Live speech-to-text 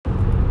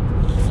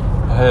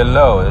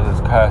Hello, this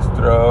is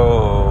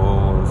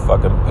Castro.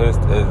 Fucking pissed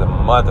as a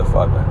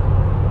motherfucker.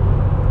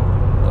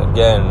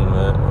 Again,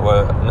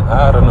 well,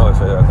 I don't know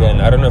if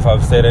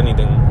I've said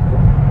anything,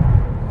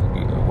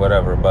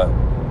 whatever, but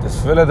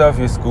this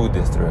Philadelphia school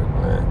district,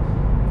 man.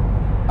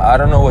 I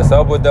don't know what's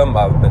up with them.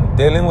 I've been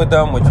dealing with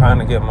them. We're trying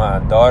to get my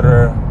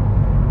daughter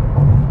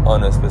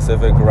on a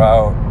specific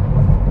route.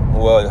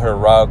 Well, her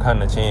route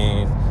kind of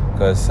changed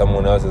because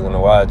someone else is going to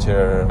watch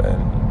her,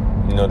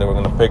 and, you know, they were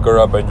going to pick her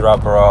up and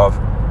drop her off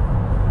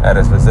at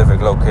a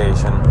specific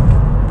location.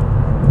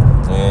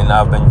 And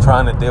I've been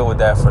trying to deal with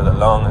that for the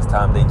longest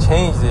time. They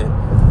changed it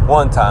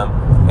one time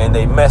and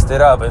they messed it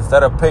up.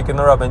 Instead of picking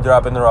her up and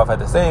dropping her off at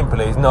the same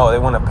place, no, they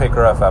want to pick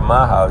her up at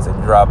my house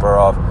and drop her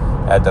off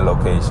at the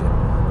location.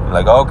 I'm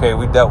like, okay,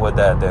 we dealt with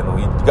that then.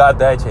 We got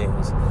that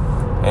changed.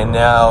 And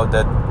now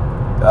that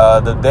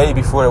the day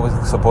before it was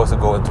supposed to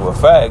go into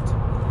effect,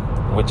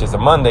 which is this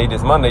Monday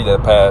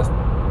that passed,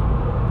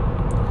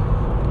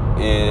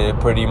 it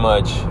pretty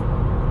much,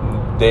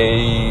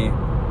 they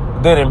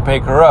didn't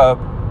pick her up.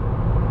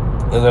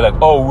 And they're like,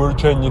 oh, we're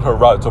changing her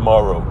route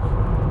tomorrow.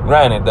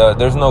 Granted,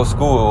 there's no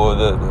school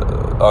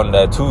on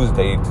that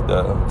Tuesday,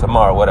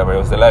 tomorrow, whatever. It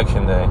was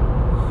election day.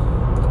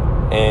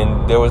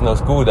 And there was no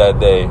school that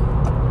day.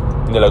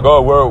 And they're like,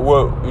 oh, we're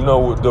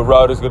the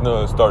route is going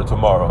to start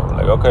tomorrow. I'm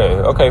like,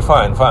 okay,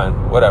 fine,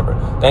 whatever.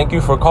 Thank you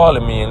for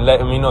calling me and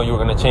letting me know you were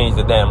going to change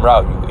the damn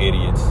route, you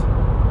idiots.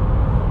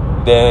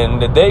 Then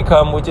the day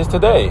come, which is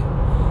today.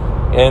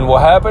 And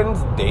what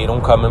happens? They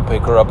don't come and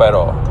pick her up at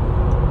all.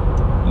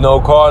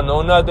 No call,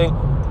 no nothing.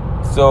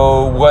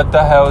 So what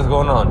the hell is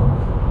going on?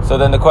 So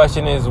then the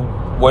question is,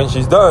 when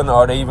she's done,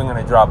 are they even going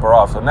to drop her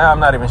off? So now I'm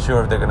not even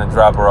sure if they're going to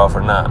drop her off or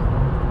not.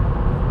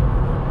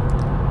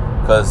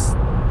 Because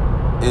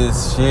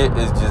this shit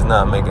is just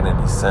not making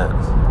any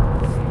sense.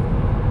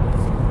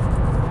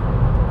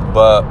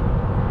 But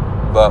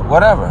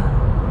whatever.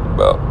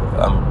 But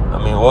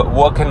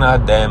what can I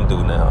damn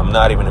do now? I'm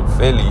not even in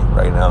Philly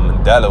right now. I'm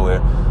in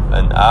Delaware,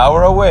 an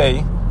hour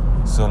away.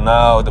 So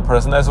now the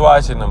person that's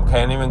watching them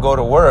can't even go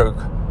to work.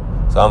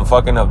 So I'm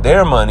fucking up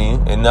their money,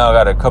 and now I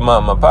gotta come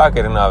out of my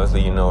pocket, and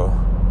obviously,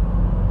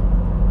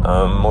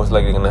 I'm most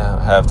likely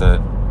gonna have to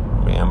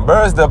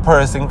reimburse the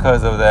person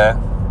because of that.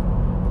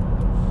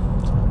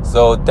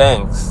 So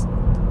thanks,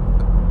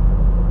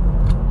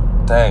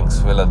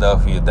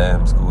 Philadelphia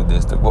damn school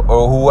district,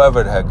 or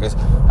whoever the heck is.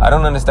 I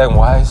don't understand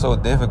why it's so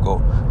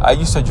difficult. I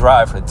used to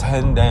drive for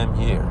 10 damn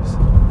years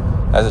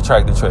as a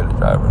tractor trailer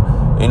driver.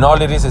 And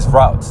all it is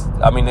routes.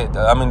 I mean,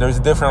 there's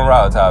different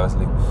routes,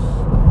 obviously.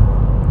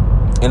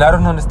 And I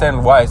don't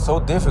understand why it's so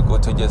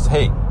difficult to just,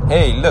 hey,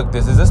 look,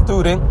 this is a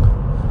student.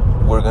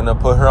 We're going to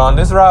put her on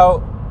this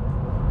route.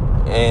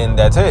 And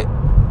that's it.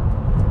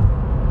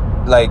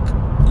 Like,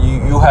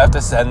 you have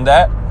to send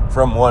that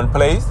from one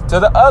place to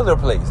the other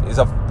place.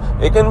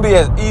 It can be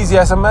as easy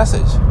as a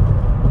message.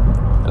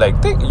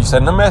 Like, you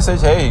send a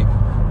message, hey.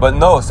 But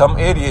no, some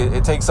idiot,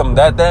 it takes them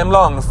that damn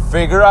long to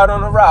figure out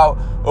on the route,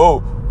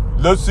 oh,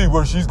 let's see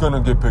where she's going to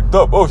get picked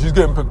up. Oh, she's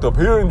getting picked up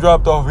here and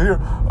dropped off here.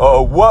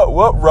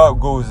 What route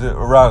goes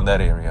around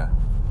that area?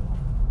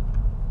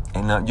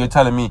 And you're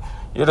telling me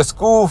you're the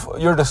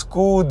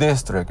school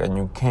district and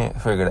you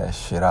can't figure that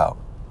shit out.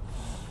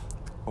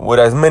 With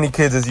as many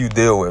kids as you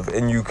deal with,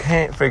 and you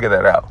can't figure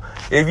that out.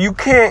 If you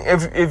can't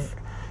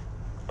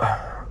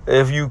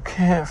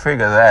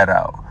figure that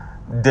out,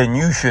 then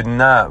you should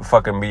not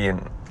fucking be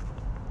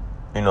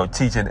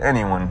teaching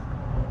anyone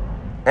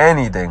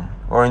anything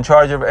or in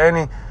charge of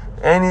the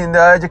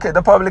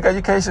public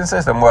education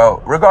system.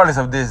 Well, regardless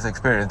of this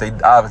experience, they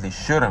obviously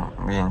shouldn't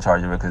be in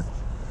charge of it because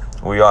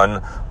we all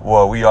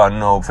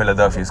know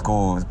Philadelphia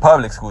schools,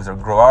 public schools are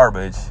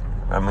garbage.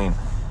 I mean,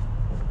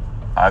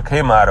 I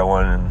came out of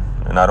one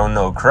and I don't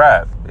know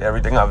crap.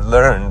 Everything I've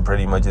learned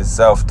pretty much is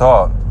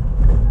self-taught.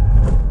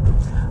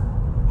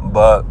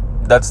 But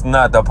that's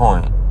not the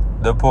point.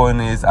 The point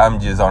is I'm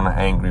just on an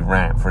angry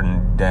rant for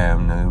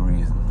damn no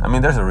reason. I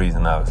mean, there's a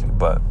reason, obviously,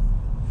 but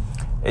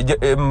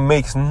it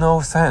makes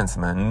no sense,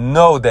 man.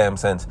 No damn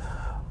sense.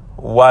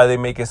 Why they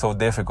make it so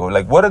difficult?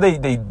 Like, what are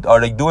they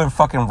doing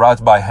fucking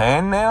routes by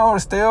hand now or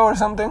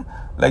something?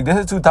 Like, this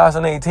is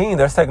 2018.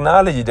 There's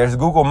technology. There's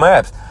Google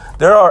Maps.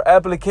 There are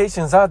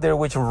applications out there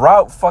which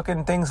route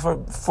fucking things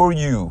for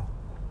you.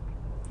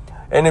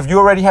 And if you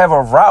already have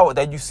a route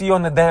that you see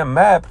on the damn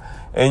map,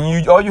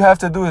 and all you have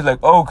to do is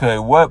like, okay,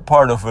 what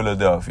part of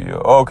Philadelphia?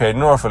 Okay,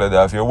 North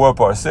Philadelphia. What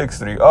part? 6th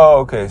Street. Oh,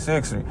 okay,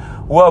 6th Street.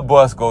 What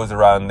bus goes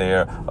around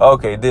there?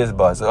 Okay, this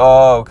bus.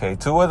 Oh, okay,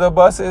 2 other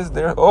buses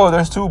there. Oh,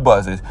 there's 2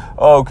 buses.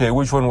 Okay,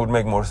 which one would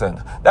make more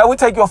sense? That would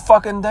take you a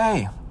fucking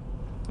day.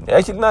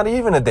 Actually, not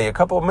even a day, a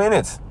couple of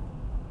minutes.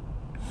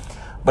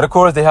 But of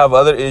course, they have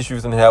other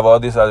issues and they have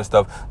all this other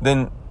stuff.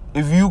 Then,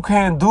 if you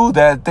can't do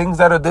that, things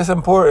that are this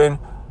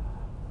important.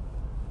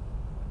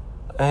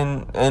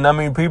 And I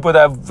mean, people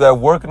that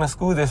work in the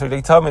school district,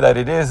 they tell me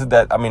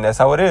that's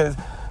how it is.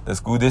 The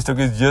school district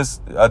is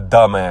just a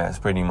dumbass,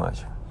 pretty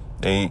much.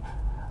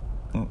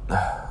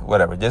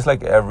 Whatever, just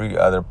like every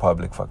other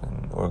public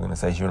fucking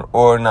organization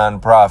or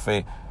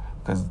nonprofit,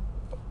 because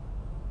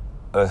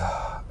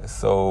It's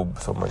so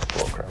much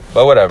bullcrap.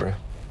 But whatever.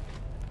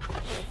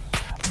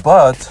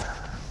 But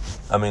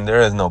I mean,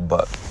 there is no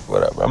but.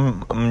 Whatever.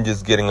 I'm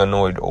just getting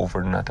annoyed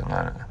over nothing.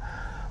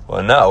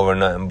 Well, not over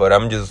nothing, but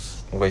I'm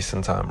just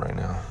wasting time right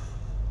now.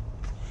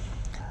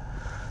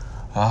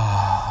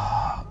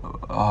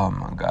 Oh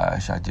my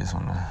gosh, I just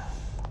wanna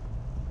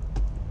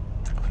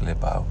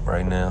flip out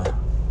right now.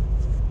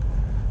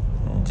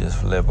 Just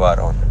flip out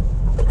on it.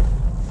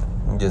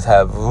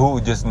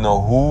 Just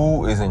know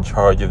who is in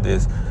charge of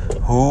this,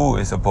 who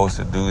is supposed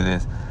to do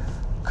this,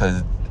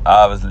 because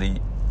obviously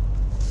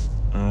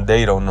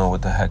they don't know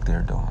what the heck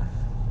they're doing.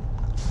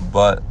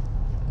 But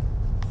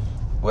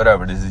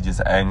whatever, this is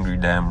just an angry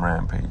damn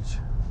rampage,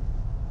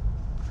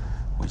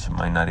 which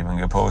might not even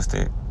get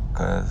posted,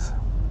 because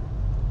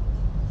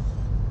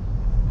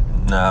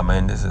nah,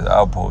 man,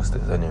 I'll post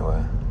this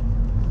anyway.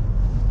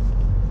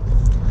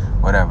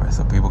 Whatever,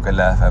 so people can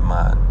laugh at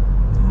my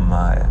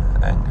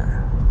anger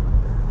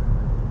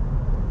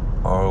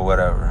or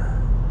whatever.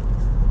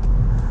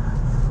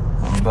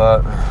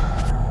 But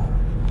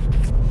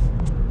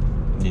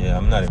yeah,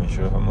 I'm not even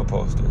sure if I'm gonna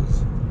post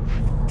this.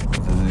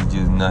 This is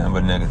just nothing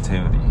but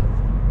negativity.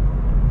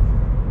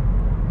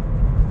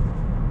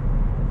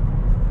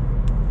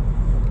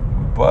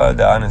 But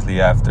honestly,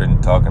 after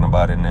talking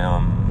about it now,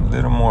 I'm a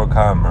little more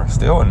calmer.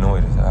 Still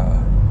annoyed as hell.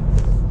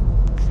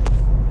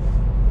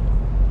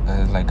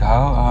 It's like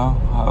how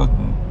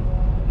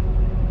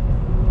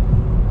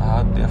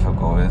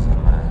difficult is it,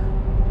 man?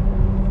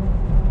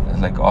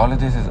 It's like all of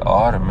this is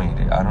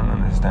automated. I don't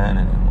understand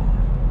anymore.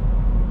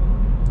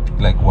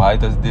 Like, why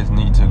does this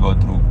need to go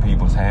through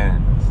people's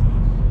hands?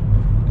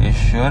 It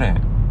shouldn't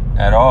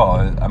at all.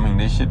 I mean,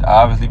 this should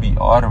obviously be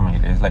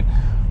automated. It's like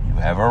you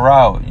have a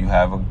route, you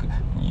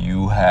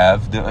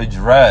have the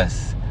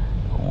address.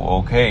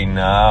 Okay,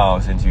 now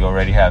since you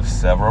already have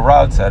several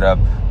routes set up,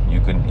 you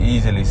can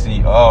easily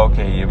see, oh,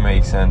 okay, it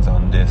makes sense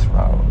on this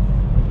route.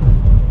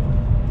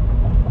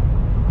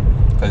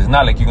 Because it's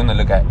not like you're going to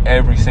look at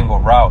every single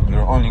route.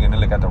 You're only going to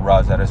look at the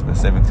routes that are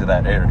specific to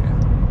that area.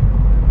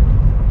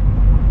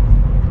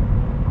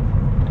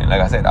 And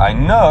like I said, I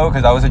know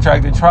because I was a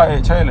tractor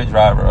trailer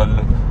driver.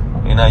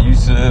 And I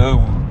used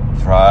to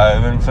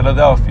drive in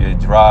Philadelphia,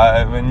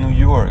 drive in New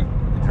York,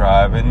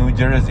 drive in New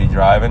Jersey,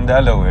 drive in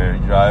Delaware,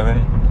 drive in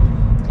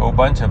a whole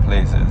bunch of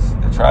places.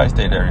 The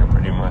tri-state area,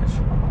 pretty much.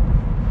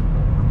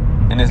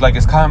 And it's like,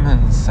 it's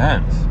common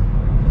sense.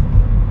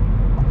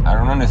 I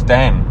don't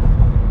understand.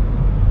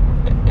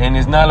 And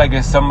it's not like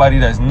it's somebody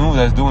that's new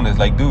that's doing this.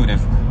 Like, dude,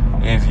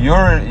 if you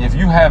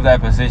have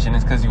that position,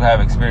 it's because you have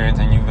experience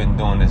and you've been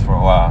doing this for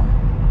a while.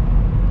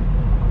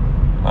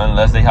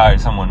 Unless they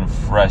hired someone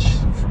fresh,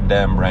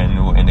 damn brand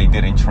new, and they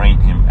didn't train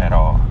him at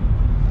all.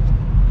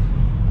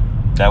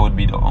 That would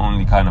be the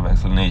only kind of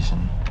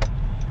explanation.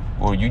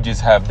 Or you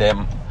just have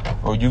them,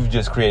 or you've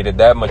just created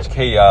that much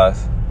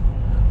chaos,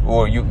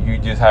 or you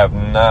just have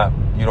not,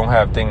 you don't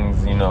have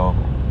things,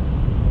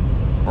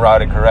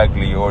 routed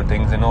correctly or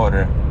things in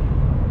order.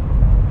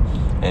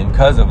 And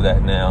because of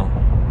that now,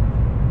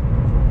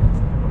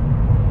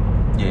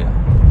 yeah.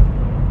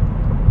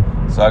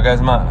 So I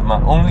guess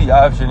my only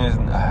option is,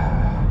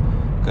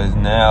 because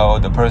now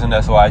the person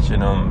that's watching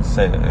them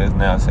is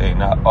now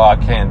saying, oh, I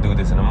can't do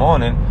this in the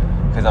morning,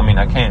 because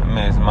I can't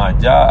miss my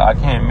job, I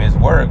can't miss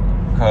work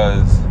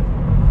because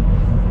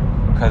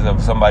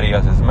of somebody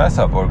else's mess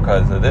up or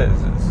because of this.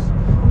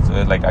 So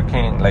it's like I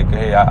can't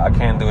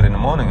do it in the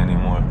morning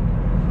anymore.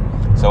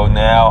 So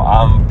now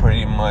I'm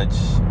pretty much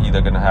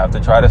either gonna have to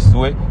try to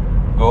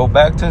go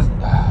back to,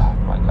 oh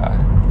my God,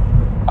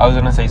 I was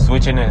gonna say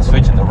switching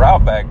the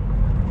route back,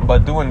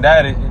 but doing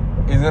that is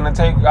gonna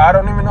take, I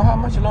don't even know how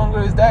much longer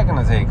is that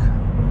gonna take.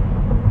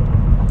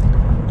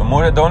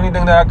 The only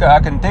thing that I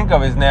can think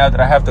of is now that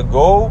I have to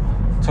go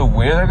to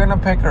where they're gonna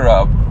pick her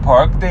up,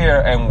 park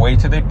there, and wait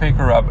till they pick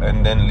her up,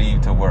 and then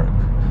leave to work.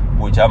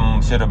 Which it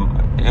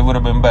would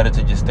have been better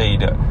to just stay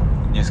there,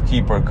 just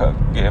keep her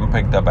getting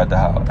picked up at the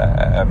house,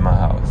 at my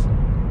house.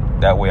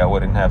 That way I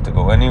wouldn't have to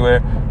go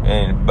anywhere,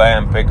 and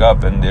bam, pick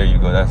up, and there you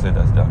go. That's it.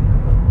 That's done.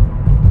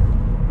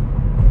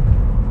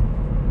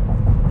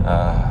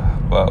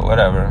 But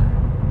whatever.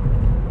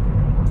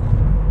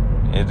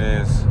 It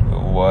is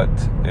what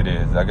it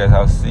is. I guess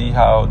I'll see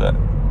how the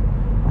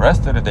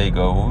rest of the day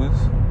goes.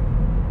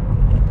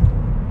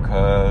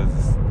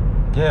 Because,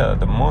 yeah,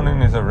 the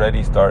morning is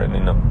already starting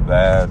in a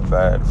bad, and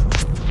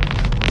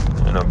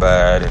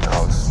I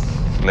was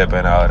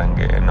slipping out and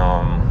getting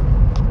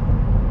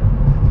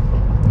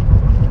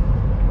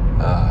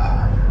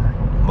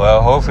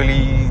well,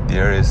 hopefully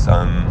there's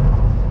some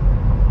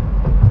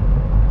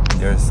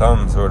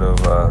sort of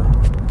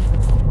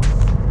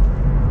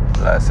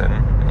lesson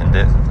in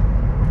this,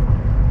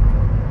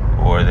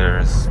 or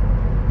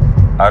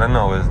I don't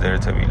know, is there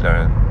to be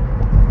learned.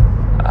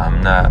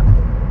 I'm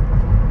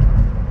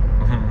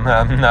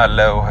not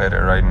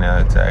level-headed right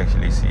now to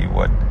actually see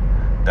what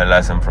the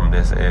lesson from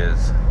this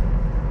is.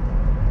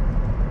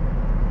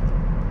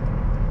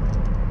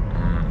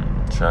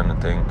 Trying to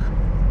think.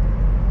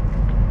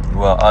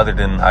 Well, other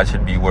than I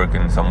should be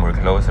working somewhere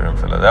closer in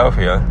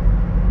Philadelphia,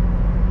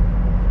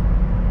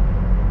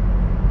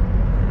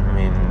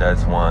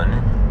 that's one.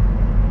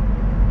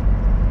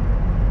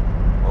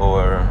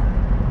 Or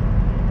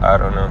I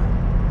don't know.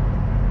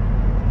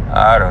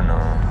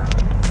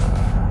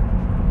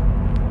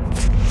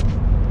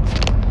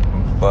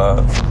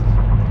 But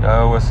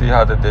we'll see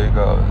how the day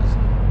goes.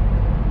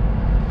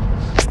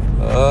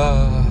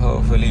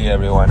 Hopefully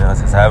everyone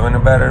else is having a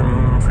better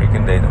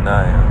freaking day than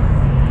I am.